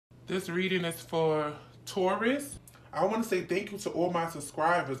This reading is for Taurus. I want to say thank you to all my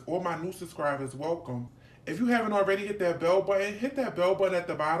subscribers, all my new subscribers. Welcome. If you haven't already hit that bell button, hit that bell button at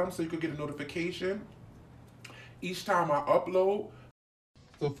the bottom so you can get a notification each time I upload.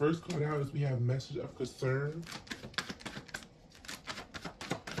 So first card out is we have message of concern.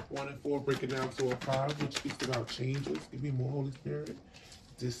 1 and 4 breaking down to a 5, which speaks about changes. Give me more, Holy Spirit.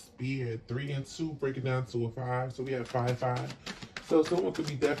 Despair. 3 and 2 breaking down to a 5. So we have 5, 5. So someone could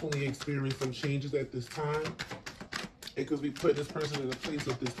be definitely experiencing some changes at this time. It could be putting this person in a place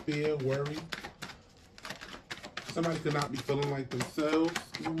of despair, worry. Somebody could not be feeling like themselves.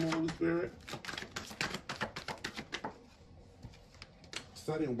 Give me more, Holy Spirit.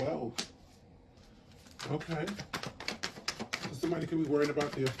 Sudden wealth. Okay. So somebody could be worried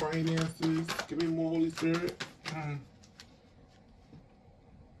about their finances. Give me more, Holy Spirit.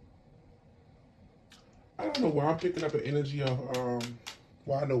 I don't know why I'm picking up an energy of,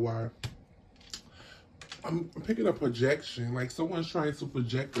 well, I know why. I'm picking up projection. Like someone's trying to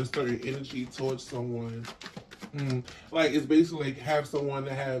project a certain energy towards someone. Like it's basically like have someone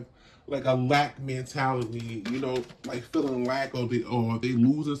to have like a lack mentality, you know, like feeling lack or they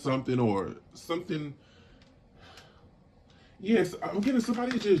losing something or something. Yes, I'm getting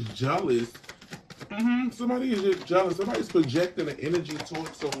somebody just jealous. Somebody is just jealous. Somebody's projecting an energy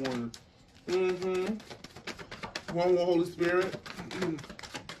towards someone. One more, Holy Spirit.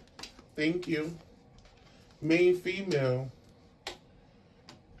 Thank you. Main female.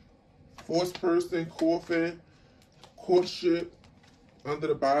 Forced person, coffin, courtship under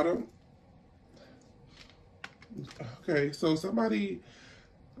the bottom. Okay, so somebody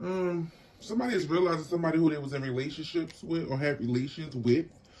is realizing somebody who they was in relationships with or had relations with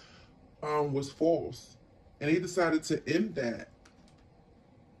was false. And they decided to end that.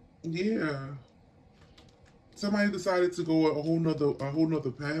 Yeah. Somebody decided to go a whole nother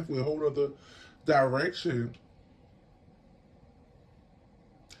pathway, a whole nother direction.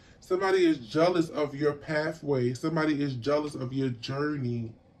 Somebody is jealous of your pathway. Somebody is jealous of your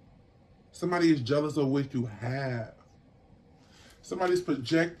journey. Somebody is jealous of what you have. Somebody's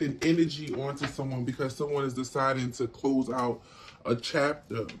projecting energy onto someone because someone is deciding to close out a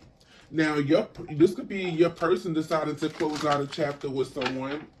chapter. Now, this could be your person deciding to close out a chapter with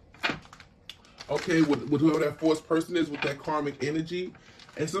someone. Okay, with whoever that forced person is with that karmic energy.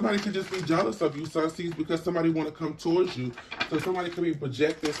 And somebody could just be jealous of you, Sunseeds, because somebody want to come towards you. So somebody could be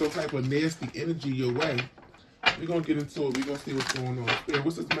projecting some type of nasty energy your way. We're going to get into it. We're going to see what's going on. Spirit,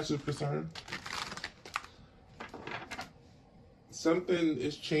 what's this message of concern? Something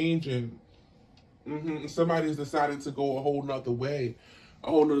is changing. Somebody is deciding to go a whole nother way, a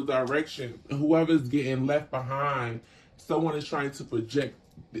whole nother direction. And whoever's getting left behind, someone is trying to project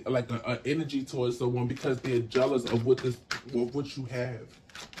like an energy towards someone because they're jealous of what you have.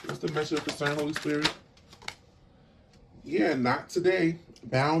 What's the message of concern, Holy Spirit? Yeah, not today.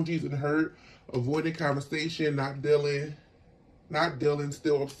 Boundaries and hurt, avoiding conversation, not dealing,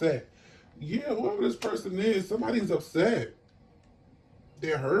 still upset. Yeah, whoever this person is, somebody's upset.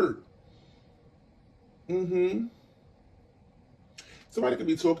 They're hurt. Somebody could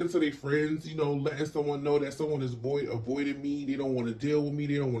be talking to their friends, you know, letting someone know that someone is avoiding me. They don't want to deal with me.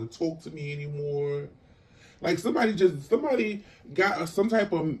 They don't want to talk to me anymore. Like somebody got some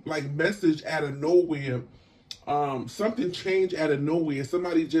type of like message out of nowhere. Something changed out of nowhere.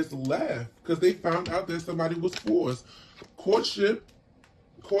 Somebody just left because they found out that somebody was forced. Courtship,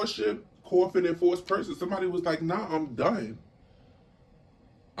 coffin, and forced person. Somebody was like, nah, I'm done.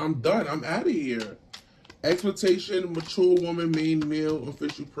 I'm out of here. Expectation, mature woman, main male,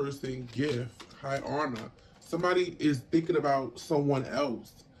 official person, gift, high honor. Somebody is thinking about someone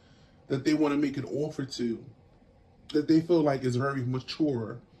else that they want to make an offer to, that they feel like is very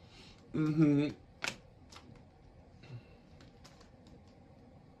mature.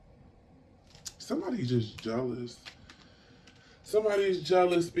 Somebody's just jealous. Somebody's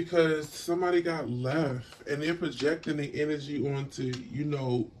jealous because somebody got left and they're projecting the energy onto, you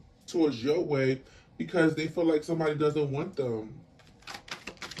know, towards your way because they feel like somebody doesn't want them.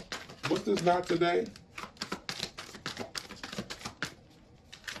 What's this not today?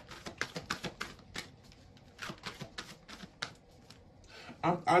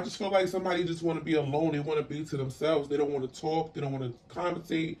 I just feel like somebody just want to be alone. They want to be to themselves. They don't want to talk. They don't want to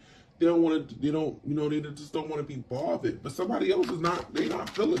conversate. They don't want to, they just don't want to be bothered. But somebody else is not, they're not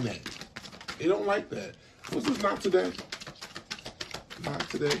feeling that. They don't like that. What's this not today? Not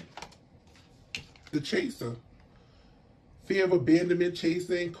today. The chaser. Fear of abandonment,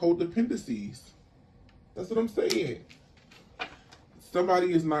 chasing, codependencies. That's what I'm saying.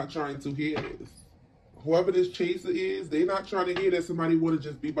 Somebody is not trying to hear this. Whoever this chaser is, they're not trying to hear that somebody want to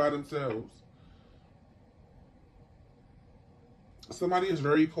just be by themselves. Somebody is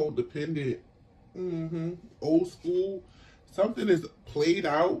very codependent. Old school. Something is played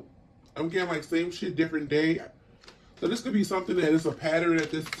out. I'm getting like same shit, different day. So this could be something that is a pattern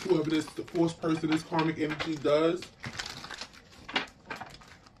that this, whoever this fourth person, this karmic energy does.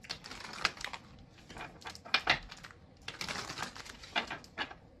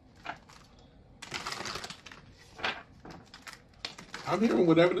 I'm hearing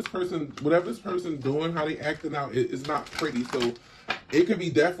whatever this person doing, how they acting out, is not pretty. So it could be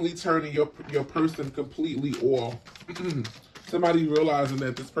definitely turning your person completely off. Somebody realizing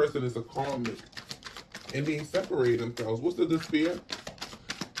that this person is a karmic and being separated themselves. What's the despair?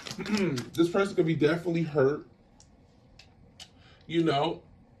 This person could be definitely hurt. You know,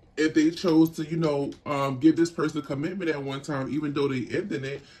 if they chose to, you know, give this person commitment at one time, even though they ended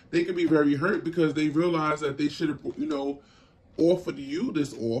it, they could be very hurt because they realize that they should have, you know, offered you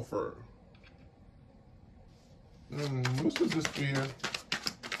this offer. What's the despair?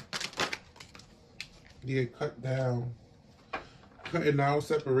 Yeah, cut down. Cutting out,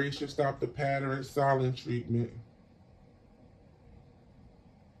 separation, stop the pattern, silent treatment.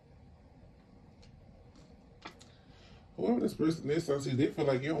 Whoever this person is, I see, they feel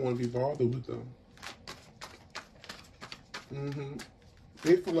like you don't want to be bothered with them.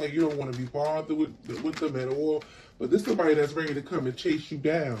 They feel like you don't want to be bothered with them at all. But this is somebody that's ready to come and chase you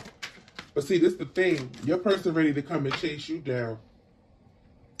down. But see, this is the thing. Your person ready to come and chase you down.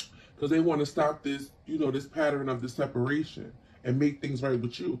 Because they want to stop this, you know, this pattern of the separation and make things right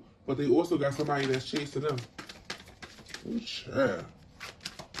with you. But they also got somebody that's chasing them. Oh, sure.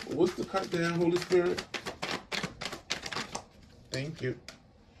 What's the cut down, Holy Spirit? Thank you.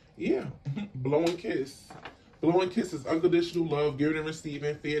 Yeah. Blow and kiss. Blow and kiss is unconditional love, giving and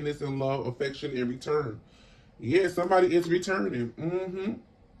receiving, fairness and love, affection in return. Yeah, somebody is returning.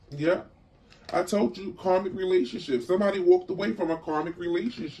 Yeah. I told you, karmic relationship. Somebody walked away from a karmic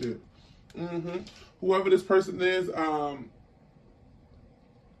relationship. Whoever this person is,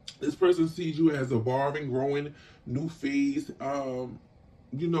 this person sees you as evolving, growing, new phase.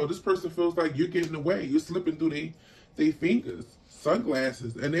 You know, this person feels like you're getting away. You're slipping through their fingers,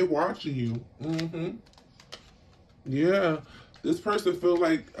 sunglasses, and they're watching you. Yeah. This person feels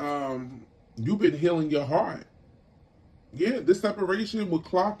like you've been healing your heart. Yeah, this separation with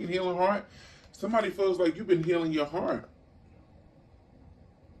clock and healing heart, somebody feels like you've been healing your heart.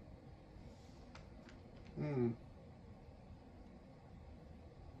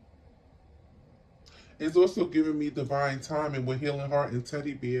 It's also giving me divine timing with healing heart and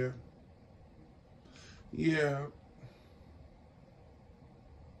teddy bear. Yeah.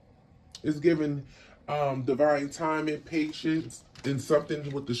 It's giving divine timing, patience, and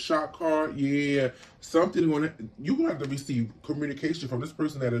something with the shock card. Yeah, something you're gonna have to receive communication from this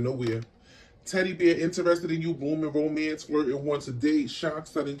person out of nowhere. Teddy bear, interested in you, blooming romance, flirting, wants a date, shock,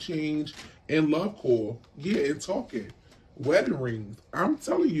 sudden change, and love call. Yeah, and talking. Wedding rings. I'm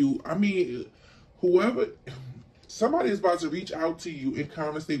telling you, I mean, whoever, somebody is about to reach out to you and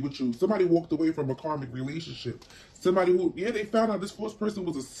conversate with you. Somebody walked away from a karmic relationship. Somebody who, yeah, they found out this first person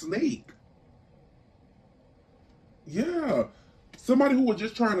was a snake. Yeah. Somebody who was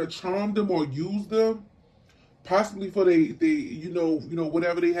just trying to charm them or use them, possibly for they you know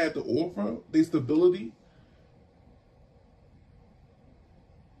whatever they had to offer, their stability.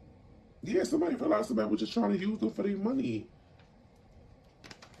 Yeah, somebody realized somebody was just trying to use them for their money.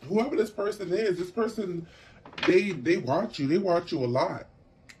 Whoever this person is, this person, they watch you. They watch you a lot.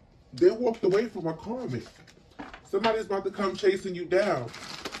 They walked away from a karmic. Somebody's about to come chasing you down.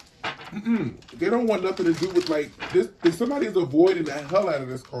 They don't want nothing to do with like this. Somebody is avoiding the hell out of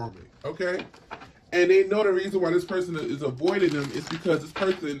this karmic, okay? And they know the reason why this person is avoiding them is because this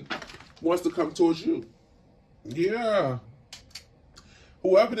person wants to come towards you. Yeah.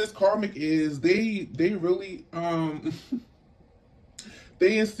 Whoever this karmic is, they really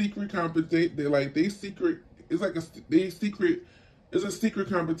they in secret competition. It's a secret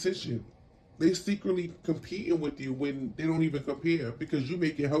competition. They secretly competing with you when they don't even compare because you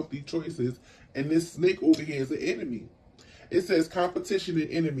making healthy choices and this snake over here is an enemy. It says competition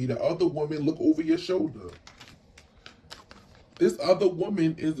and enemy. The other woman look over your shoulder. This other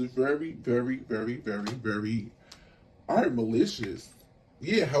woman is very, very, very, very, very malicious.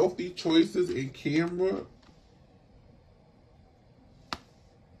 Yeah, healthy choices in camera.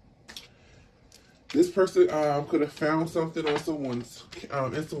 This person could have found something on someone's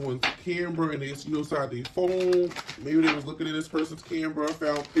camera and they inside their phone. Maybe they was looking at this person's camera,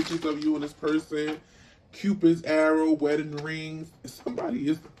 found pictures of you and this person, Cupid's arrow, wedding rings.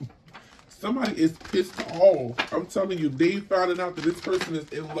 Somebody is pissed off. I'm telling you, they found out that this person is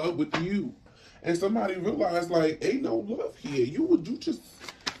in love with you. And somebody realized, like, ain't no love here. You just,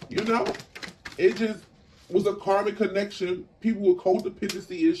 you know, it just was a karmic connection. People with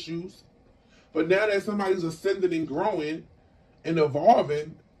codependency issues. But now that somebody's ascending and growing and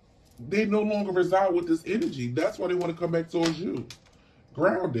evolving, they no longer reside with this energy. That's why they want to come back towards you.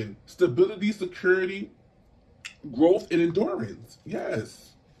 Grounding, stability, security, growth, and endurance. Yes.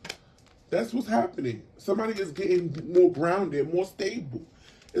 That's what's happening. Somebody is getting more grounded, more stable.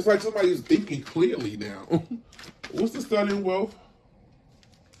 It's like somebody's thinking clearly now. What's the sun and wealth?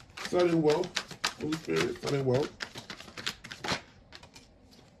 Sun and wealth. Holy Spirit, sun and wealth.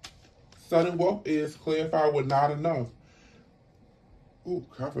 Sun and wealth is clarified with not enough. Ooh,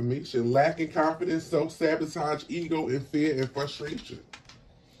 confirmation. Lacking confidence, self-sabotage, ego, and fear and frustration.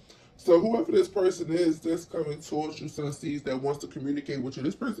 So whoever this person is that's coming towards you, Sun Seeds, that wants to communicate with you,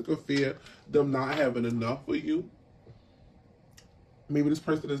 this person could fear them not having enough for you. Maybe this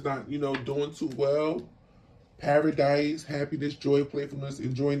person is not, you know, doing too well. Paradise, happiness, joy, playfulness,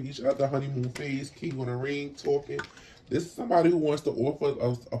 enjoying each other, honeymoon phase, king on a ring, talking. This is somebody who wants to offer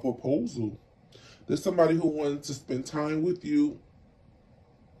a proposal. This is somebody who wants to spend time with you.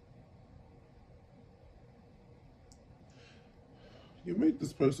 You make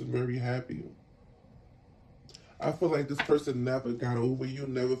this person very happy. I feel like this person never got over you,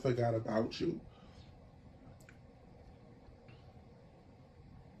 never forgot about you.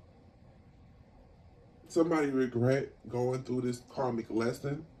 Somebody regret going through this karmic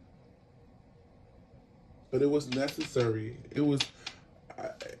lesson, but it was necessary. It was,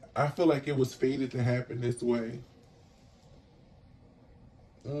 I feel like it was fated to happen this way.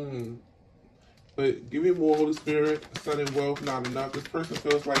 But give me more, Holy Spirit. Sun and wealth, not enough. This person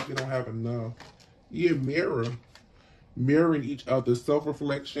feels like they don't have enough. Yeah, mirroring each other,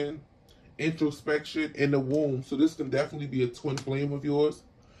 self-reflection, introspection, and the womb. So this can definitely be a twin flame of yours.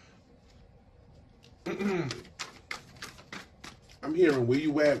 I'm hearing where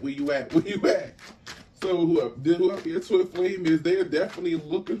you at, where you at, where you at. So whoever your twin flame is, they're definitely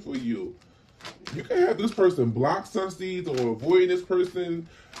looking for you. You can have this person block Sun Seeds or avoid this person.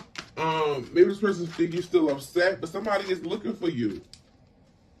 Maybe this person thinks you're still upset, but somebody is looking for you.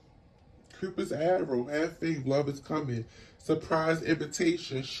 Cupid's arrow, have faith, love is coming. Surprise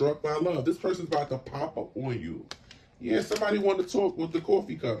invitation, struck by love. This person's about to pop up on you. Yeah, somebody want to talk with the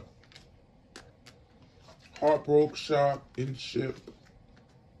coffee cup. Heartbroken, shock, and ship.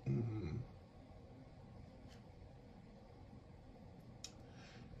 And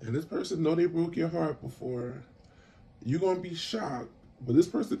this person know they broke your heart before. You're going to be shocked. But this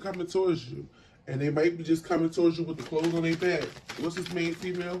person coming towards you. And they might be just coming towards you with the clothes on their back. What's this main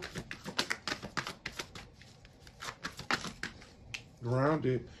female?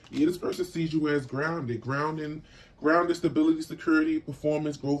 Grounded. Yeah, this person sees you as grounded. Grounded, stability, security,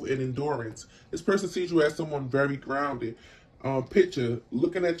 performance, growth, and endurance. This person sees you as someone very grounded. Picture.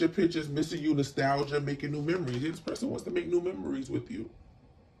 Looking at your pictures, missing you, nostalgia, making new memories. This person wants to make new memories with you.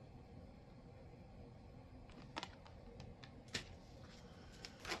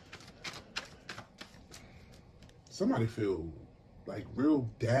 Somebody feel like real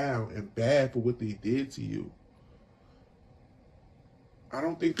down and bad for what they did to you. I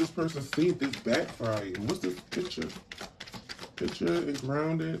don't think this person seen this backfire. What's this picture? Picture and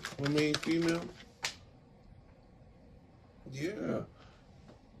grounded, remain female. Yeah.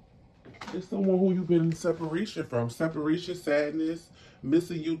 It's someone who you've been in separation from. Separation, sadness,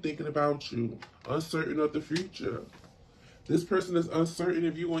 missing you, thinking about you, uncertain of the future. This person is uncertain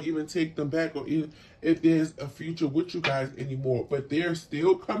if you won't even take them back or if there's a future with you guys anymore. But they're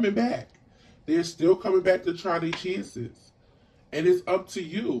still coming back. They're still coming back to try their chances. And it's up to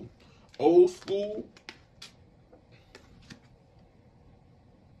you. Old school.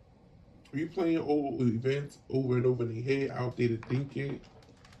 Replaying old events over and over in their head. Outdated thinking.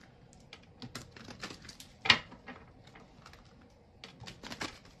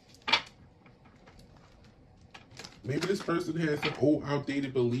 Maybe this person has some old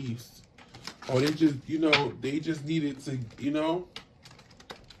outdated beliefs. Or they just, you know, they just needed to, you know.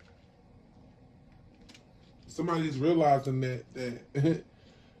 Somebody's realizing that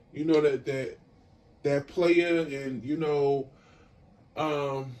you know, that player and, you know,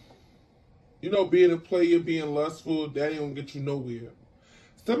 being a player, being lustful, that ain't gonna get you nowhere.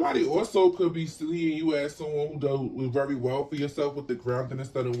 Somebody also could be seeing you as someone who does very well for yourself with the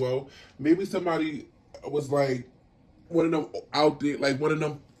groundedness of the well. Maybe somebody was like one of them out there, like one of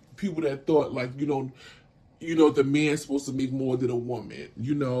them people that thought like, you know, the man's supposed to make more than a woman,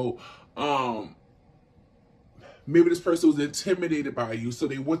 you know. maybe this person was intimidated by you, so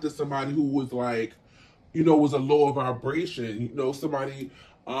they went to somebody who was like, you know, was a lower vibration, you know, somebody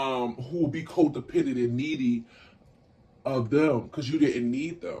who would be codependent and needy of them because you didn't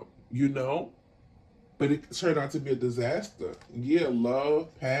need them, you know? But it turned out to be a disaster. Yeah,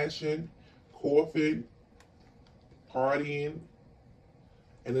 love, passion, coughing, partying,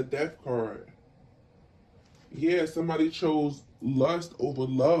 and a death card. Yeah, somebody chose lust over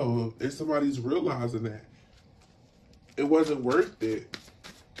love, and somebody's realizing that. It wasn't worth it.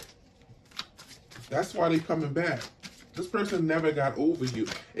 That's why they coming back. This person never got over you.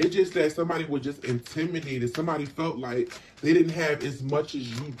 It's just that somebody was just intimidated. Somebody felt like they didn't have as much as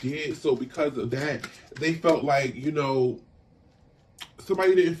you did. So because of that, they felt like, you know,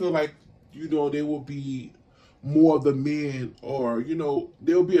 somebody didn't feel like, you know, they will be more of the man, or, you know,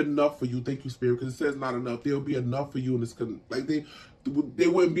 there'll be enough for you. Thank you, Spirit, because it says not enough. There'll be enough for you in this, like they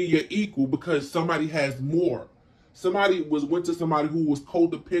wouldn't be your equal because somebody has more. Somebody went to somebody who was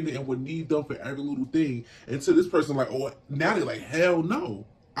codependent and would need them for every little thing. And to this person, like, oh, now they're like, hell no.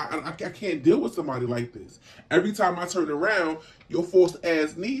 I can't deal with somebody like this. Every time I turn around, your false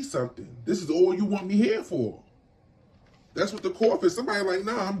ass needs something. This is all you want me here for. That's what the court is. Somebody like,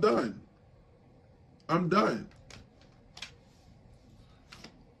 nah, I'm done. I'm done.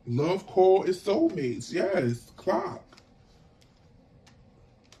 Love call is soulmates. Yes, clock.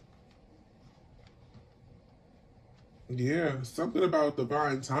 Yeah, something about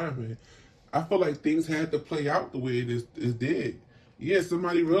divine timing. I feel like things had to play out the way it did. Yeah,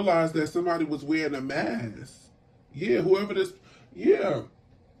 somebody realized that somebody was wearing a mask. Yeah, whoever this, yeah.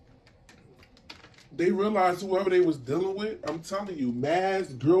 They realized whoever they was dealing with, I'm telling you,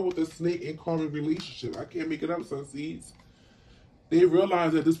 mask, girl with a snake, and karmic relationship. I can't make it up, Sunseeds. They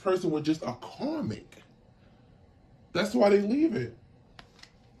realized that this person was just a karmic. That's why they leave it.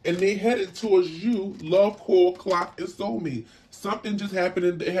 And they headed towards you, love, call, clock, and soulmate. Something just happened,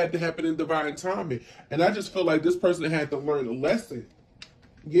 and it had to happen in divine timing. And I just feel like this person had to learn a lesson.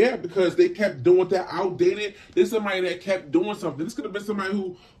 Yeah, because they kept doing that outdated. There's somebody that kept doing something. This could have been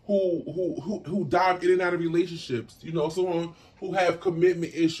somebody who dived in and out of relationships. You know, someone who have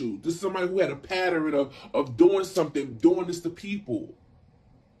commitment issues. This is somebody who had a pattern of doing something, doing this to people.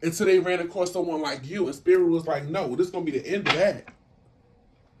 Until they ran across someone like you, and Spirit was like, no, this is going to be the end of that.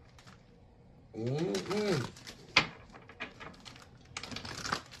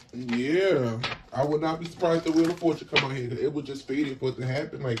 Yeah, I would not be surprised if the Wheel of Fortune come out here. It was just fated for it to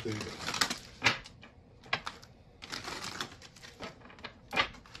happen like that.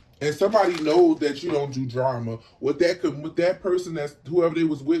 And somebody knows that you don't do drama. With that person, that's whoever they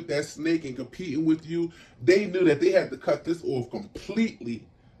was with, that snake, and competing with you, they knew that they had to cut this off completely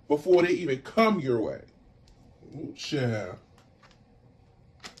before they even come your way. Ooh, child.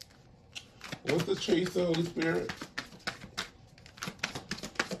 What's the chaser, Holy Spirit?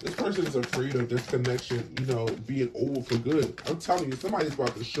 This person is afraid of this connection, you know, being over for good. I'm telling you, somebody's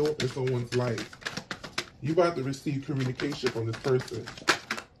about to show up in someone's life. You're about to receive communication from this person.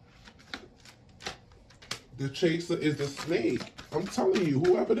 The chaser is the snake. I'm telling you,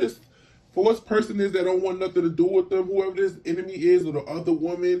 whoever this fourth person is that don't want nothing to do with them, whoever this enemy is, or the other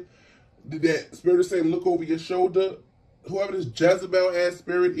woman, that Spirit is saying, look over your shoulder, whoever this Jezebel-ass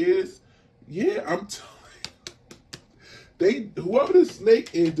spirit is, yeah, I'm telling you. Whoever the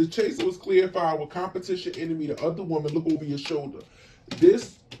snake is, the chaser was clarified with competition enemy, the other woman, look over your shoulder.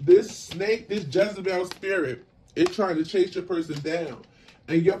 This snake, this Jezebel spirit, is trying to chase your person down.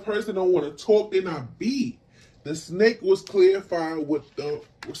 And your person don't want to talk, they're not beat. The snake was clarified with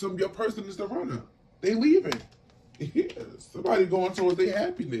your person is the runner. They leaving. Yeah, somebody going towards their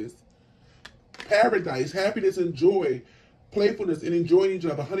happiness. Paradise, happiness and joy, playfulness and enjoying each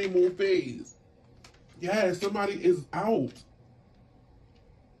other, honeymoon phase. Yeah, somebody is out.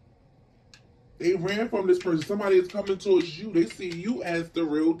 They ran from this person. Somebody is coming towards you. They see you as the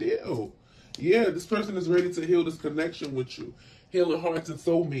real deal. Yeah, this person is ready to heal this connection with you. Healing hearts and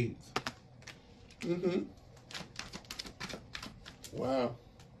soulmates. Wow.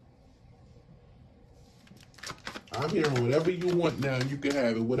 I'm hearing whatever you want now. You can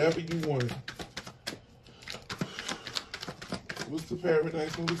have it. Whatever you want. What's the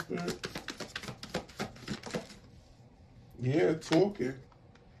paradise, Holy Spirit? Yeah, talking.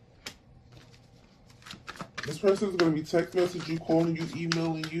 This person is going to be text messaging you, calling you,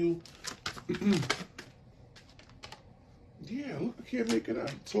 emailing you. Yeah, look, I can't make it up.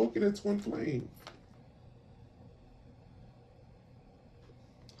 Talking at twin flame.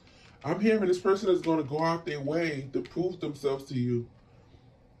 I'm hearing this person is going to go out their way to prove themselves to you.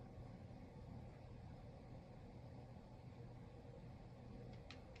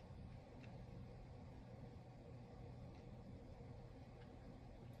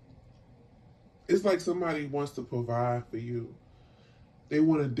 It's like somebody wants to provide for you. They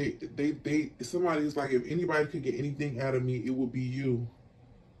want to date. Somebody's like, if anybody could get anything out of me, it would be you.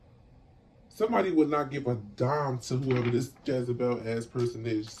 Somebody would not give a dime to whoever this Jezebel ass person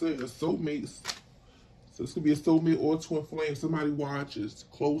is. So a soulmate. So this could be a soulmate or twin flame. Somebody watches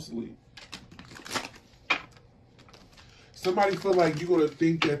closely. Somebody feel like you're gonna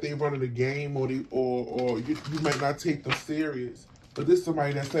think that they running a game, or you might not take them serious. But this is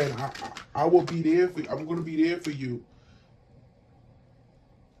somebody that's saying, I will be there for you. I'm gonna be there for you.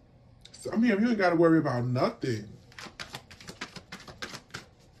 So, I mean, you ain't gotta worry about nothing.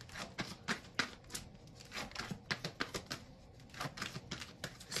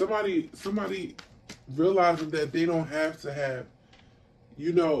 Somebody realizing that they don't have to have,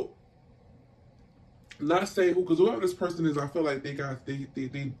 you know, not saying who, because whoever this person is, I feel like they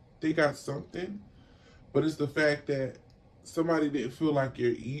got something, but it's the fact that somebody didn't feel like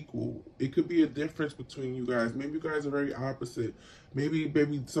you're equal. It could be a difference between you guys. Maybe you guys are very opposite. Maybe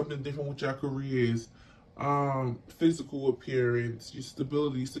something different with your careers, physical appearance, your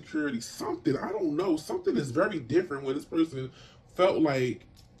stability, security, something. I don't know. Something is very different when this person felt like,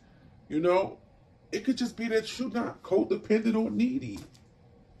 you know, it could just be that you're not codependent or needy.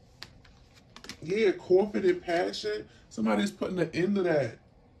 Yeah, confident passion. Somebody's putting an end to that.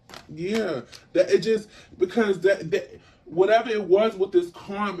 Yeah, that it just because that whatever it was with this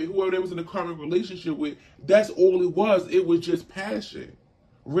karmic, whoever they was in a karmic relationship with, that's all it was. It was just passion,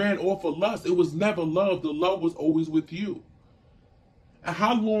 ran off of lust. It was never love. The love was always with you. And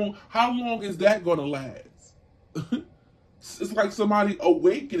how long is that gonna last? It's like somebody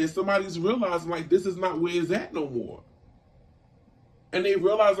awakening. Somebody's realizing like this is not where it's at no more. And they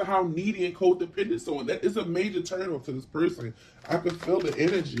realize how needy and codependent someone. That is a major turn-off to this person. I can feel the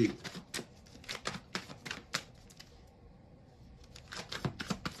energy.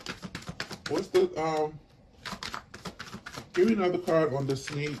 What's the give me another card on the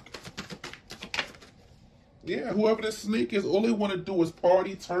snake. Yeah, whoever the snake is, all they want to do is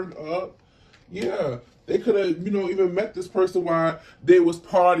party, turn up. Yeah. They could have, you know, even met this person while they was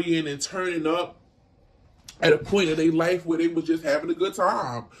partying and turning up. At a point in their life where they was just having a good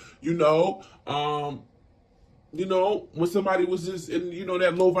time, you know, when somebody was just in, you know,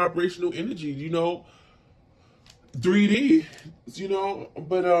 that low vibrational energy, you know, 3D, you know,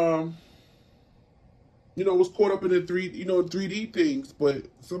 but you know, was caught up in the 3D things, but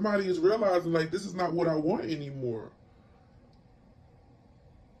somebody is realizing like this is not what I want anymore.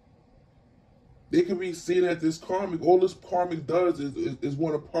 They can be seen at this karmic. All this karmic does is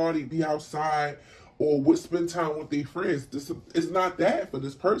want to party, be outside, or would spend time with their friends. This is not that for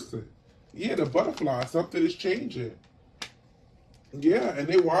this person. Yeah, the butterfly, something is changing. Yeah, and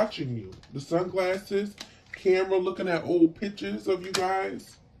they watching you. The sunglasses, camera looking at old pictures of you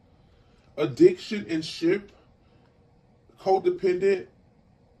guys. Addiction and ship. Codependent.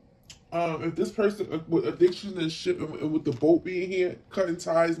 If this person with addiction and ship and with the boat being here, cutting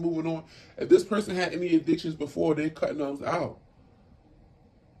ties, moving on. If this person had any addictions before, they're cutting those out.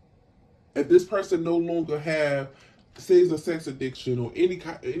 If this person no longer have, say, it's a sex addiction or any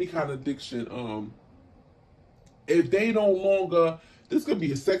kind of addiction, if they no longer, this could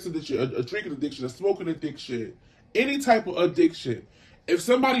be a sex addiction, a drinking addiction, a smoking addiction, any type of addiction. If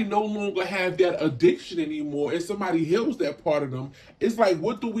somebody no longer have that addiction anymore, and somebody heals that part of them, it's like,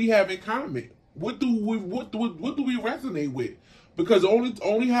 what do we have in common? What do we resonate with? Because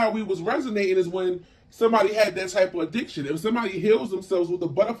only how we was resonating is when somebody had that type of addiction. If somebody heals themselves with the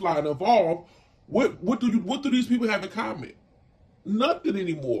butterfly and evolve, what do these people have in common? Nothing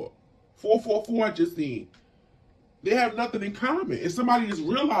anymore. 444 I just seen. They have nothing in common. And somebody is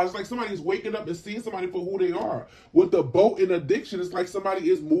realized, like somebody is waking up and seeing somebody for who they are. With the boat and addiction, it's like somebody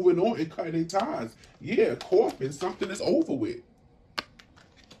is moving on and cutting their ties. Yeah, coffin, something is over with.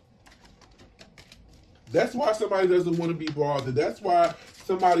 That's why somebody doesn't want to be bothered. That's why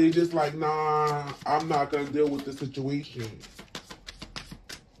somebody is just like, nah, I'm not going to deal with the situation.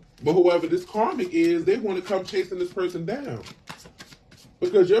 But whoever this karmic is, they want to come chasing this person down.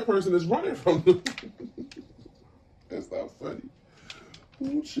 Because your person is running from them. That's not funny.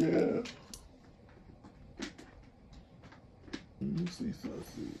 Oh, child. Let me see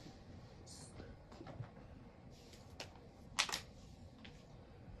something.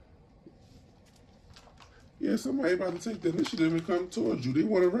 Yeah, somebody about to take the initiative and come towards you. They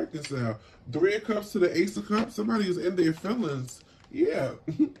want to reconcile. 3 of Cups to the Ace of Cups. Somebody is in their feelings. Yeah.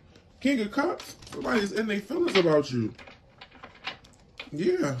 King of Cups. Somebody is in their feelings about you.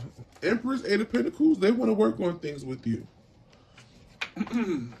 Yeah. Empress, 8 of Pentacles. They want to work on things with you.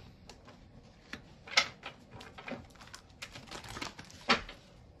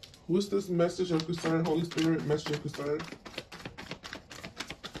 What's this message of concern, Holy Spirit? Message of concern.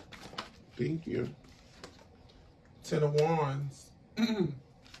 Thank you. 10 of Wands.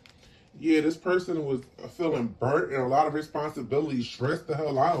 Yeah, this person was feeling burnt and a lot of responsibility, stressed the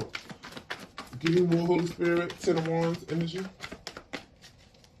hell out. Give me more, Holy Spirit. 10 of Wands energy.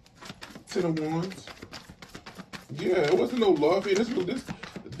 10 of Wands. Yeah, it wasn't no love here.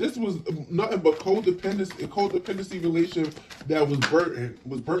 This was nothing but codependency relationship that was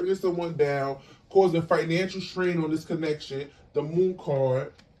burdening someone down, causing financial strain on this connection. The Moon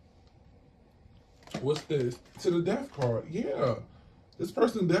card. What's this? To the Death card. Yeah. This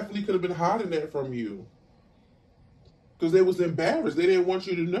person definitely could have been hiding that from you. Because they was embarrassed. They didn't want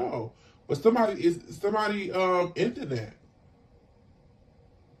you to know. But somebody ended that.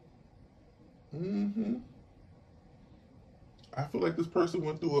 I feel like this person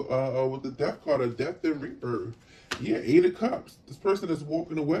went through with the Death card, a death and rebirth. Yeah, 8 of Cups. This person is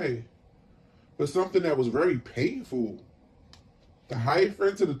walking away for something that was very painful. The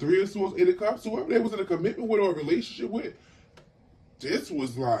Hierophant to the 3 of Swords, 8 of Cups. Whoever they was in a commitment with or a relationship with, this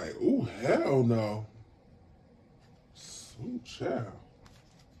was like, ooh, hell no. Sweet child.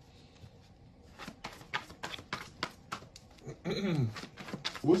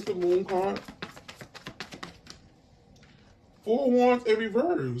 What's the Moon card? 4 of Wands in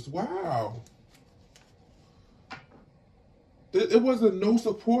reverse. Wow. It wasn't no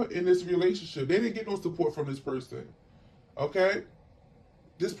support in this relationship. They didn't get no support from this person. Okay?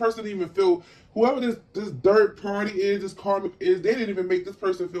 This person didn't even feel, whoever this third party is, this karmic is, they didn't even make this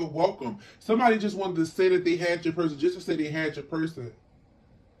person feel welcome. Somebody just wanted to say that they had your person, just to say they had your person.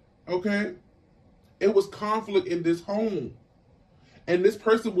 Okay? It was conflict in this home. And this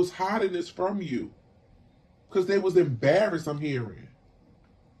person was hiding this from you. Because they was embarrassed, I'm hearing.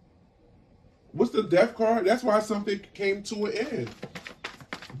 What's the Death card? That's why something came to an end.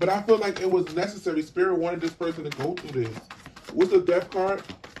 But I feel like it was necessary. Spirit wanted this person to go through this. What's the Death card?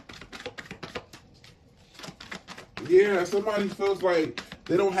 Yeah, somebody feels like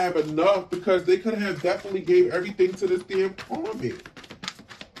they don't have enough because they could have definitely gave everything to this damn karmic.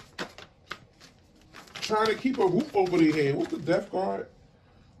 Trying to keep a roof over their head. What's the Death card?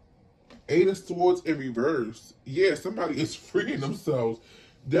 8 of Swords in reverse. Yeah, somebody is freeing themselves.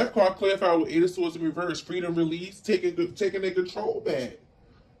 Death card clarified with 8 of Swords in reverse. Freedom release, taking their control back.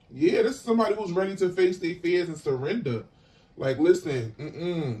 Yeah, this is somebody who's ready to face their fears and surrender. Like,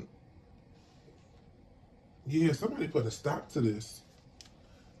 listen, yeah, somebody put a stop to this.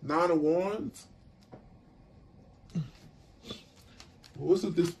 9 of Wands. What's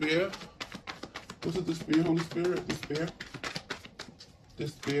the despair? What's the despair, Holy Spirit? Despair.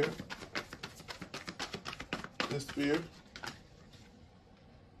 Despair. Despair.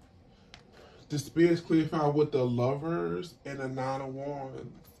 Despair is clarified with the Lovers and the 9 of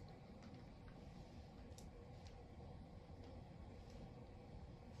Wands.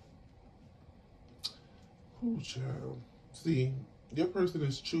 Oh, child. See, your person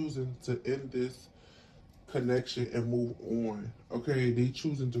is choosing to end this connection and move on. Okay, they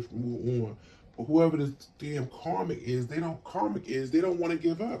choosing to move on. But whoever this damn karmic is, they don't want to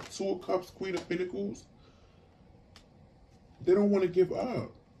give up. 2 of Cups, Queen of Pentacles. They don't want to give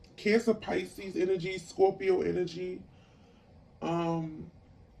up. Cancer, Pisces energy, Scorpio energy,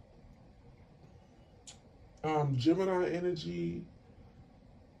 Gemini energy.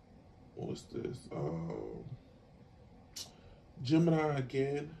 What's this? Gemini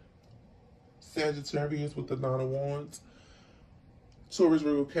again. Sagittarius with the 9 of Wands. Taurus,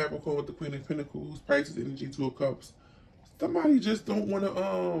 Virgo, Capricorn with the Queen of Pentacles. Pisces energy, 2 of Cups. Somebody just don't want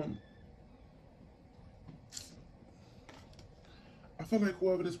to, I feel like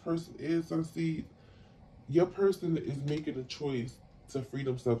whoever this person is, I see your person is making a choice to free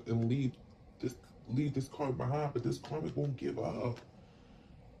themselves and leave this karmic behind, but this karmic won't give up.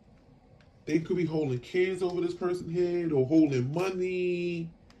 They could be holding kids over this person's head or holding money.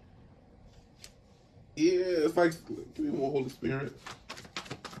 Yeah, it's like, give me more, Holy Spirit.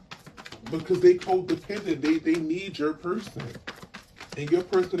 Because they codependent, they need your person. And your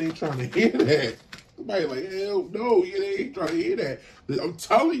person ain't trying to hear that. Somebody like, hell no, yeah, they ain't trying to hear that. I'm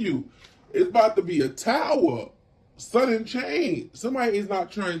telling you, it's about to be a tower. Sun and chain. Somebody is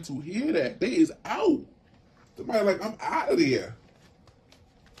not trying to hear that. They is out. Somebody like, I'm out of there.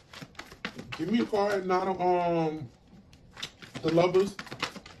 Give me a card, not the Lovers.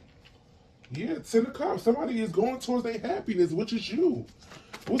 Yeah, 10 of Cups. Somebody is going towards their happiness, which is you.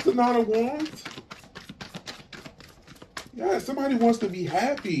 What's the 9 of Wands? Yeah, somebody wants to be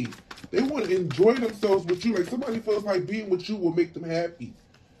happy. They want to enjoy themselves with you. Like somebody feels like being with you will make them happy.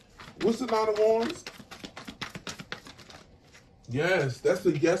 What's the 9 of Wands? Yes, that's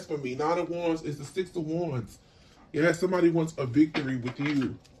a yes for me. Nine of Wands is the Six of Wands. Yeah, somebody wants a victory with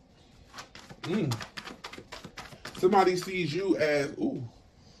you. Somebody sees you as, ooh,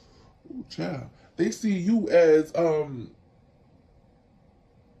 child. They see you as,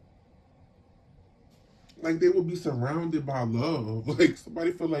 like they will be surrounded by love. Like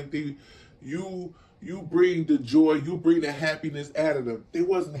somebody feel like you bring the joy, you bring the happiness out of them. They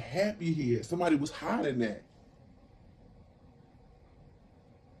wasn't happy here. Somebody was hiding that.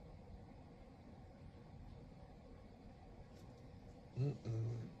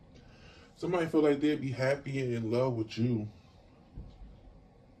 Somebody feel like they'd be happy and in love with you.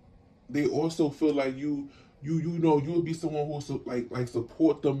 They also feel like you know you would be someone who like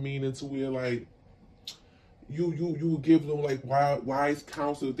support them, meaning to where like you would give them like wise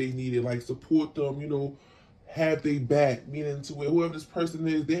counsel if they needed, like support them, you know, have they back, meaning to where whoever this person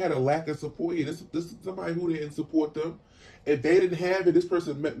is, they had a lack of support here. This is somebody who didn't support them. If they didn't have it, this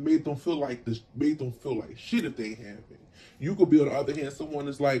person made them feel like shit if they have it. You could be on the other hand, someone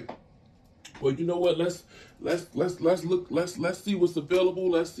is like, well, you know what? Let's look. Let's see what's available.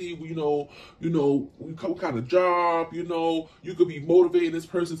 Let's see, what kind of job. You could be motivating this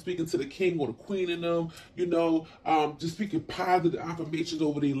person, speaking to the king or the queen in them. Just speaking positive affirmations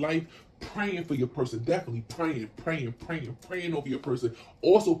over their life, praying for your person. Definitely praying over your person.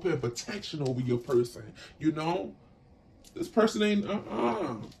 Also putting protection over your person. This person ain't.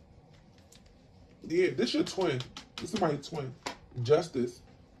 Yeah, this your twin. This somebody's twin. Justice.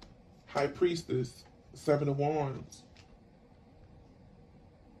 High Priestess, Seven of Wands,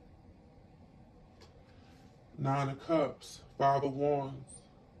 Nine of Cups, Five of Wands.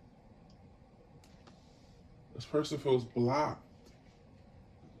 This person feels blocked.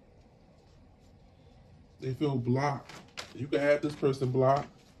 They feel blocked. You can have this person blocked.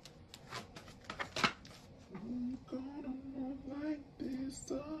 I'm gonna move like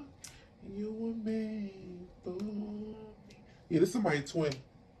this, you were made for me. Yeah, this is my twin.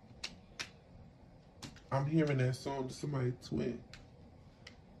 I'm hearing that song to somebody's twin.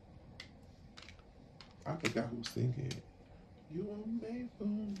 I forgot who's singing it. You are made for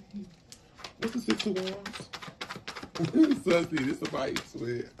me. What's the Six of Wands? Sussy, this is somebody's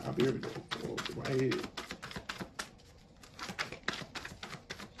twin. I'm hearing that song in my head.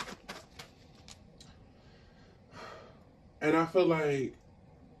 And I feel like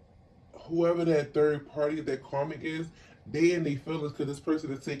whoever that third party, that karmic is, they in their feelings because this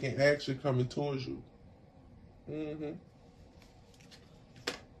person is taking action coming towards you.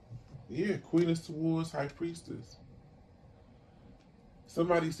 Yeah, Queen of Swords, High Priestess.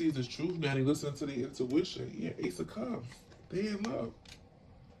 Somebody sees the truth now. They listen to the intuition. Yeah, Ace of Cups. They in love.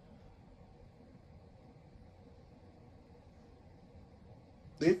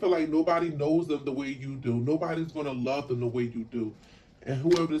 They feel like nobody knows them the way you do. Nobody's going to love them the way you do. And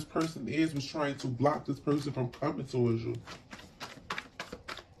whoever this person is was trying to block this person from coming towards you.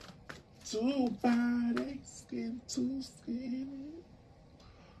 Two bodies, skin to skin.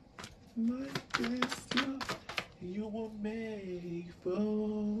 Like this, you were made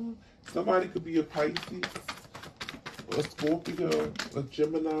for. Somebody could be a Pisces, a Scorpio, a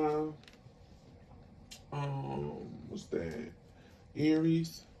Gemini. What's that?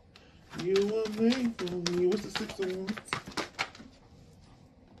 Aries. You were made for me. What's the Six of Wands?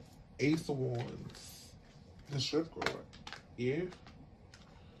 Ace of Wands. The Strength card. Yeah.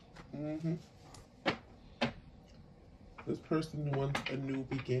 This person wants a new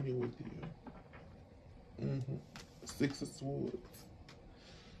beginning with you. Six of Swords.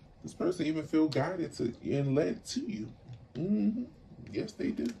 This person even feel guided to and led to you. Yes,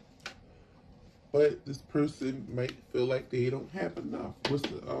 they do. But this person might feel like they don't have enough. What's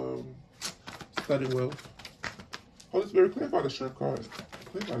the studying wealth? Holy Spirit, clarify the Strength card.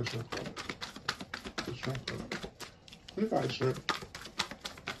 Clarify the Strength card. The Strength card. Clarify the Strength.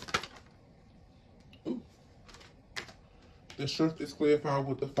 The Strength is clarified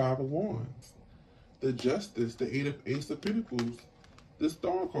with the Five of Wands. The Justice, the Ace of Pentacles. The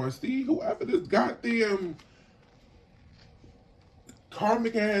Star card. See, whoever this goddamn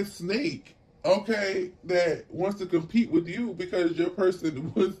karmic ass snake, okay, that wants to compete with you because your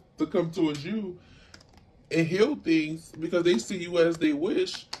person wants to come towards you and heal things because they see you as they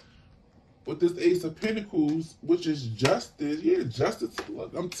wish. With this Ace of Pentacles, which is justice. Yeah, justice.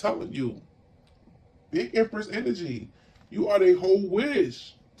 Look, I'm telling you. Big Empress energy. You are their whole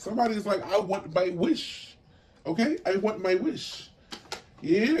wish. Somebody's like, I want my wish. Okay? I want my wish.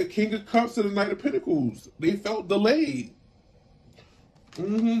 Yeah, King of Cups to the Knight of Pentacles. They felt delayed.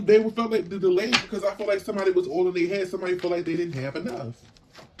 They felt like the delay because I feel like somebody was all in their head. Somebody felt like they didn't have enough.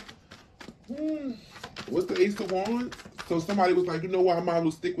 What's the Ace of Wands? So somebody was like, you know what, I might as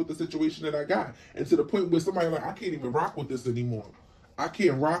well stick with the situation that I got. And to the point where somebody like, I can't even rock with this anymore. I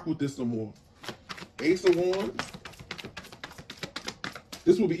can't rock with this no more. Ace of Wands.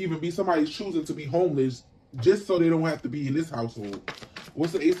 This would even be somebody choosing to be homeless just so they don't have to be in this household.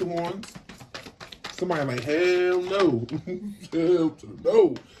 What's the Ace of Wands? Somebody like, hell no. Hell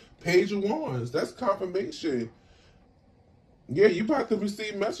no. Page of Wands. That's confirmation. Yeah, you about to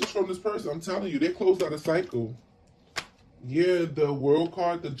receive message from this person. I'm telling you, they closed out a cycle. Yeah, the World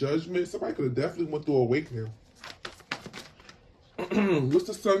card, the Judgment. Somebody could have definitely went through awakening. What's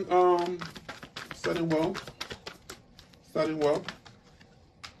the Sun? Sun and Wealth. Sun and Wealth.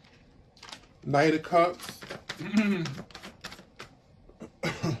 Knight of Cups.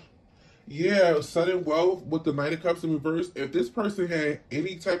 Yeah, sudden wealth with the Knight of Cups in reverse. If this person had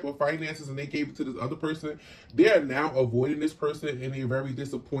any type of finances and they gave it to this other person, they are now avoiding this person and they're very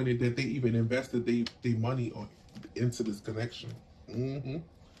disappointed that they even invested their money into this connection.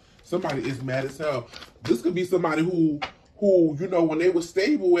 Somebody is mad as hell. This could be somebody who, you know, when they were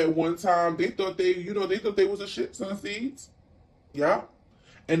stable at one time, they thought they was a shit ton of seeds. Yeah.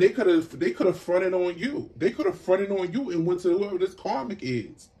 And they could have fronted on you. They could have fronted on you and went to whoever this karmic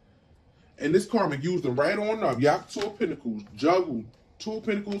is. And this karmic used them right on up. Y'all, Two of Pentacles, Juggle, Two of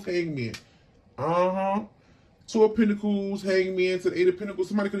Pentacles, Hangman. Two of Pentacles, Hangman to the Eight of Pentacles.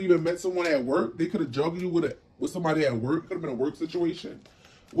 Somebody could have even met someone at work. They could have juggled you with somebody at work. Could have been a work situation.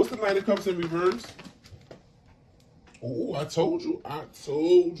 What's the Knight of Cups in reverse? Oh, I told you.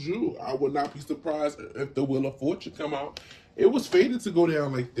 I would not be surprised if the Wheel of Fortune come out. It was fated to go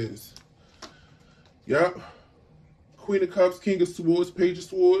down like this. Yep. Queen of Cups, King of Swords, Page of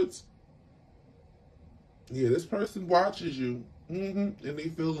Swords. Yeah, this person watches you. And they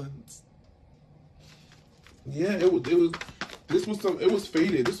feelings. Yeah, it was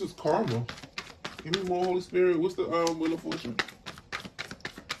fated. This was karma. Give me more, Holy Spirit. What's the Wheel of Fortune?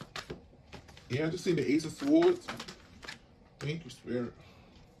 Yeah, I just seen the Ace of Swords. Thank you, Spirit.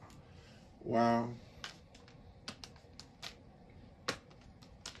 Wow.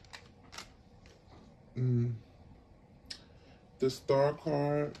 The Star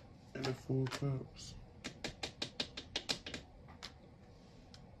card and the Four Cups.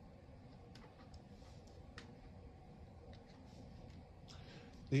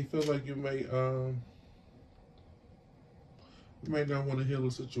 They feel like you might not want to heal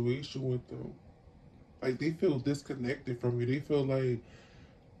a situation with them. Like, they feel disconnected from you. They feel like,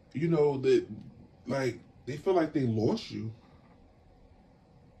 you know, that, like, they feel like they lost you.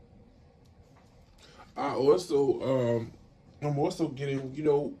 I'm also getting, you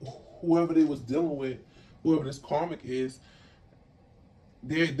know, whoever they was dealing with, whoever this karmic is,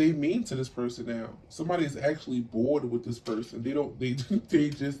 they mean to this person now. Somebody is actually bored with this person. They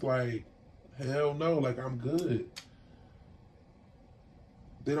just like, hell no, like, I'm good.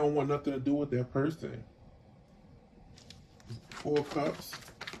 They don't want nothing to do with that person. Four of Cups.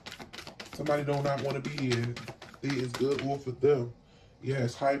 Somebody do not want to be here. It is good all for them.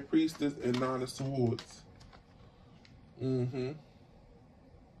 Yes, High Priestess and Nine of Swords. You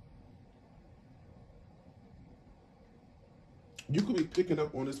could be picking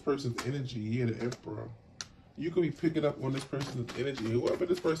up on this person's energy. Yeah, the Emperor. You could be picking up on this person's energy. Whoever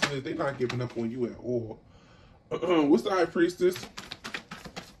this person is, they're not giving up on you at all. What's the High Priestess?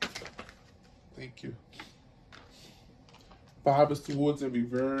 Thank you. Five of Swords in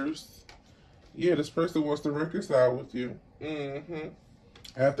reverse. Yeah, this person wants to reconcile with you.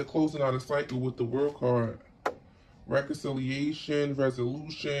 After closing out a cycle with the World card. Reconciliation,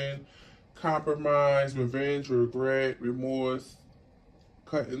 resolution, compromise, revenge, regret, remorse,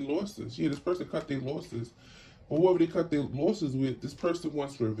 cutting losses. Yeah, this person cut their losses. But whoever they cut their losses with, this person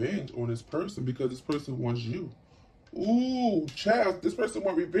wants revenge on this person because this person wants you. Ooh, child, this person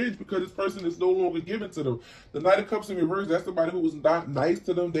wants revenge because this person is no longer given to them. The Knight of Cups in reverse, that's somebody who was not nice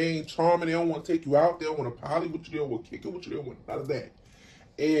to them. They ain't charming. They don't want to take you out. They don't want to poly with you. They don't want to kick it with you. They don't want none of that.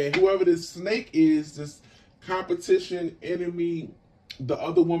 And whoever this snake is, this competition, enemy, the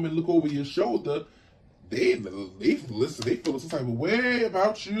other woman look over your shoulder, they listen, they feel some type of way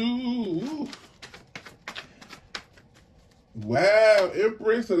about you. Wow,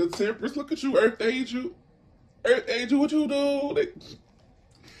 Empress of the Temperance, look at you, Earth Angel. Earth Angel, what you do?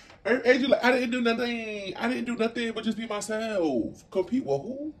 Earth Angel, like, I didn't do nothing but just be myself. Compete with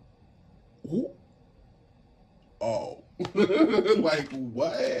who? Who? Oh. Like,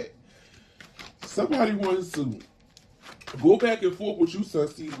 what? Somebody wants to go back and forth with you,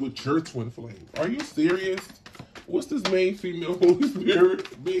 Sussy, with your twin flame. Are you serious? What's this main female, Holy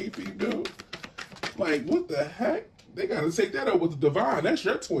Spirit, main female? Like, what the heck? They got to take that up with the divine. That's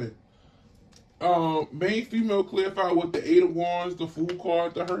your twin. Main female clarified with the 8 of Wands, the Fool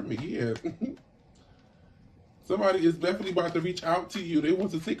card, the Hermit. Yeah. Somebody is definitely about to reach out to you. They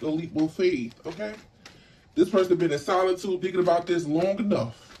want to take a leap of faith, okay? This person been in solitude thinking about this long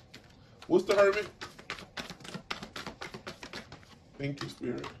enough. What's the Hermit? Thank you,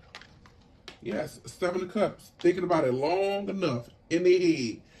 Spirit. Yes, 7 of Cups. Thinking about it long enough in their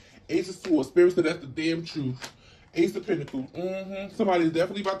head. Ace of Swords. Spirit said that's the damn truth. Ace of Pentacles. Somebody's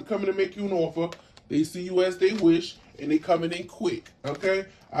definitely about to come in and make you an offer. They see you as they wish, and they coming in quick, okay?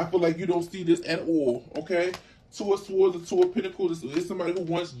 I feel like you don't see this at all, okay? 2 of Swords and 2 of Pentacles is somebody who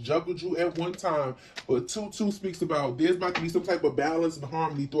once juggled you at one time. But 2-2 speaks about there's about to be some type of balance and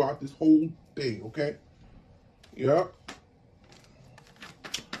harmony throughout this whole thing, okay? Yep.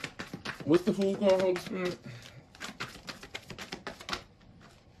 What's the Fool called, Holy Spirit?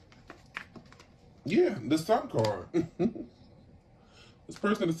 Yeah, the Sun card. This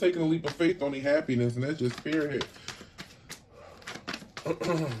person is taking a leap of faith on their happiness, and that's just Spirit.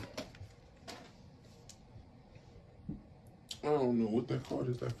 I don't know what that card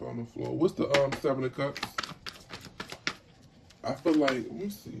is that fell on the floor. What's the 7 of Cups? I feel like, let me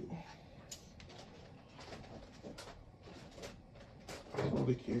see. I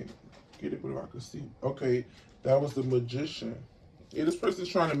really can't get it, but if I could see. Okay, that was the Magician. Yeah, this person's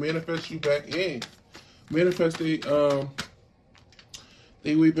trying to manifest you back in. Manifest they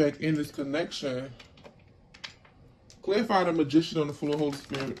way back in this connection. Clarify the Magician on the floor, Holy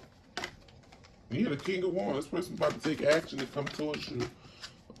Spirit. Yeah, the King of Wands. This person's about to take action to come towards you.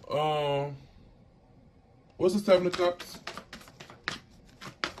 What's the 7 of Cups?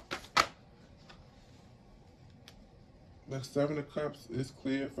 The 7 of Cups is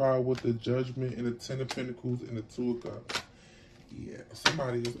clarified with the Judgment and the 10 of Pentacles and the 2 of Cups. Yeah,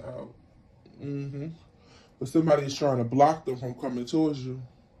 somebody is out. But somebody is trying to block them from coming towards you.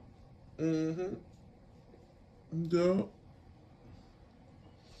 Yeah.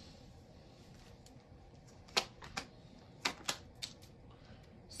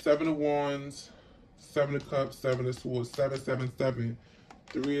 7 of Wands, 7 of Cups, 7 of Swords, 7, 7, 7.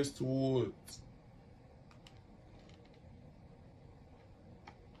 3 of Swords.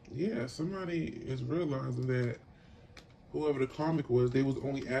 Yeah, somebody is realizing that whoever the karmic was, they was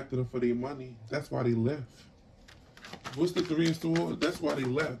only after them for their money. That's why they left. What's the 3 of Swords? That's why they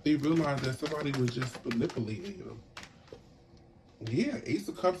left. They realized that somebody was just manipulating them. Yeah, Ace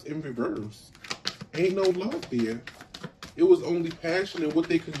of Cups in reverse. Ain't no love there. It was only passion and what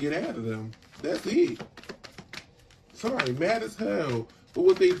they could get out of them. That's it. Somebody mad as hell for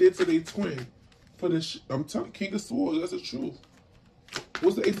what they did to their twin. For this, I'm telling King of Swords, that's the truth.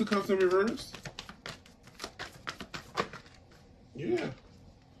 What's the Ace of Cups in reverse? Yeah.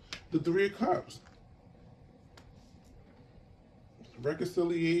 The 3 of Cups.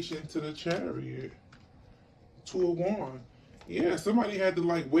 Reconciliation to the Chariot. 2 of Wands. Yeah, somebody had to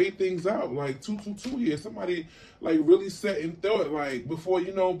like weigh things out. Like 222 here. Somebody like really sat and thought like before,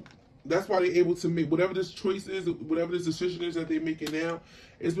 you know, that's why they're able to make whatever this choice is, whatever this decision is that they're making now,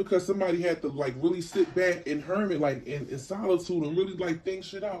 is because somebody had to like really sit back and hermit like in solitude and really like think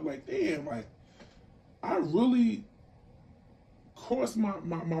shit out. Like, damn, like I really crossed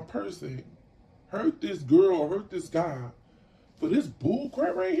my person, hurt this girl, hurt this guy for this bull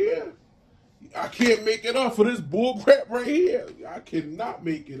crap right here. I can't make it up for this bull crap right here. I cannot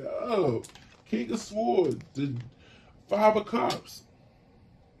make it up. King of Swords, the 5 of Cups.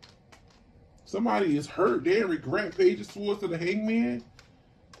 Somebody is hurt. They regret. Page of Swords to the Hangman.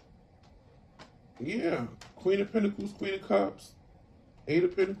 Yeah. Queen of Pentacles, Queen of Cups. 8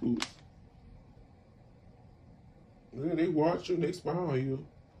 of Pentacles. Yeah, they watch you and they spy on you.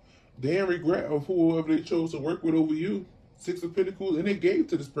 They in regret of whoever they chose to work with over you. 6 of Pentacles. And they gave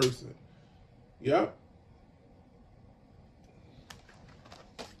to this person. Yep.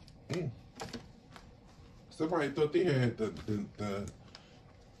 Somebody thought they had the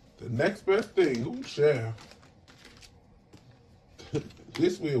next best thing. Ooh, child.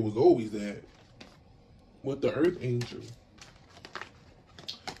 This way it was always at. With the Earth Angel.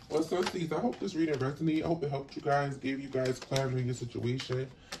 Well, Sunseeds, I hope this reading resonated. I hope it helped you guys, gave you guys clarity in your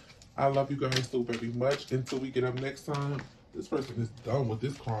situation. I love you guys so very much. Until we get up next time. This person is done with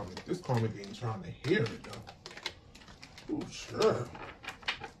this karmic. This karmic ain't trying to hear it, though. Oh, sure.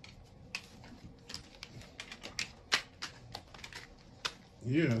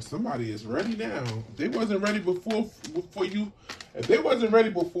 Yeah, somebody is ready now. If they wasn't ready before for you, if they wasn't ready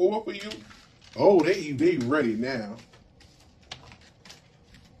before for you, oh, they ready now.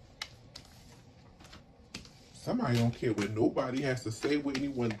 Somebody don't care what nobody has to say, what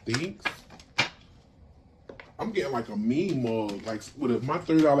anyone thinks. I'm getting like a mean mug, like with my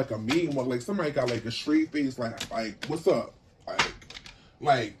third eye, like a mean mug, like somebody got like a straight face, like what's up,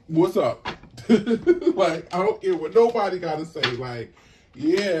 like what's up, like I don't care what nobody gotta say, like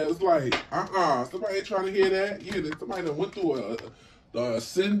yeah, it's like somebody ain't trying to hear that. Yeah, somebody that went through a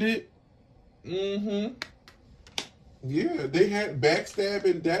ascendant. Yeah, they had backstab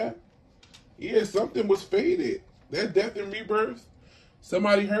and death. Yeah, something was fated. That death and rebirth,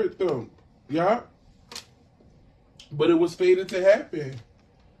 somebody hurt them. Yeah. But it was fated to happen.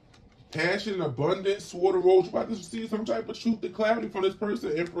 Passion, abundance, sword of rose. You about to see some type of truth and clarity from this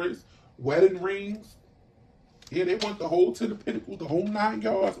person, Empress. Wedding rings. Yeah, they want the whole 10 of Pentacles, the whole 9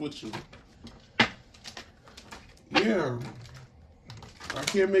 yards with you. Yeah. I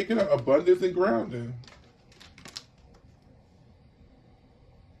can't make it up. Abundance and grounding.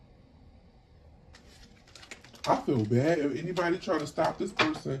 I feel bad if anybody trying to stop this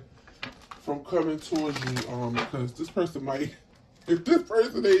person from coming towards you, because this person might, if this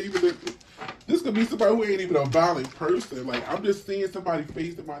person ain't even, this could be somebody who ain't even a violent person. Like, I'm just seeing somebody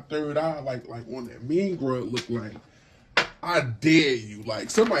face in my third eye, like on that mean girl look like, I dare you.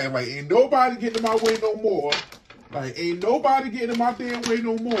 Like, somebody like, ain't nobody getting in my way no more. Like, ain't nobody getting in my damn way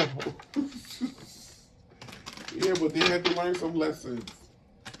no more. Yeah, but they had to learn some lessons.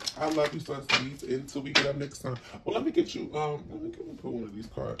 I love you, Sunseeds. Until we get up next time. Well, let me get you, let me put one of these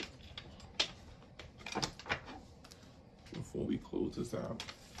cards before we close this out.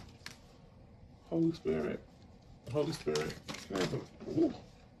 Holy Spirit. Holy Spirit. Can I have a, ooh.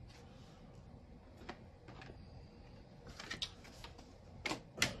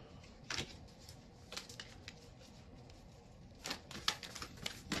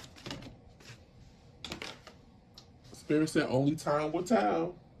 Spirit said only time will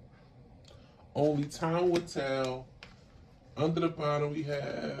tell. Only time will tell. Under the bottom we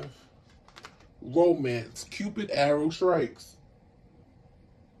have romance. Cupid arrow strikes.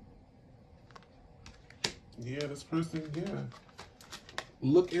 Yeah, this person, yeah.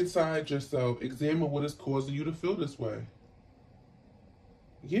 Look inside yourself. Examine what is causing you to feel this way.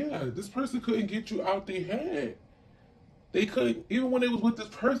 Yeah, this person couldn't get you out their head. They couldn't, even when they was with this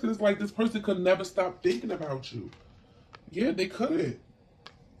person, it's like this person could never stop thinking about you. Yeah, they couldn't.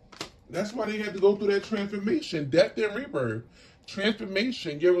 That's why they had to go through that transformation. Death and rebirth.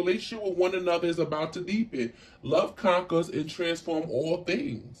 Transformation. Your relationship with one another is about to deepen. Love conquers and transforms all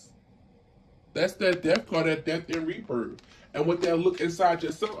things. That's that death card, that death and rebirth. And with that look inside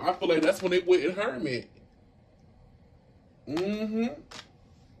yourself, I feel like that's when they went in hermit.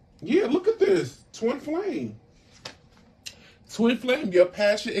 Yeah, look at this. Twin flame. Twin flame, your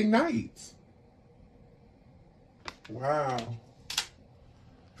passion ignites. Wow.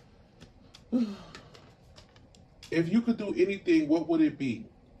 If you could do anything, what would it be?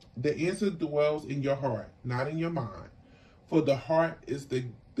 The answer dwells in your heart, not in your mind. For the heart is the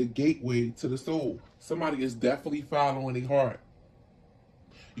gateway to the soul. Somebody is definitely following the heart.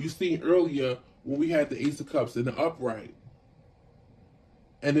 You seen earlier when we had the Ace of Cups in the upright.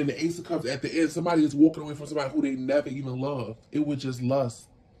 And then the Ace of Cups at the end, somebody is walking away from somebody who they never even loved. It was just lust,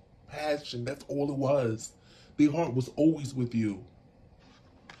 passion. That's all it was. Their heart was always with you.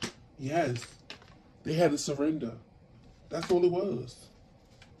 Yes. They had to surrender. That's all it was.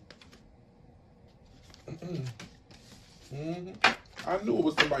 I knew it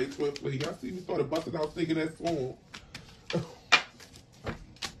was somebody's twin flame. Y'all see me started busting out singing that song.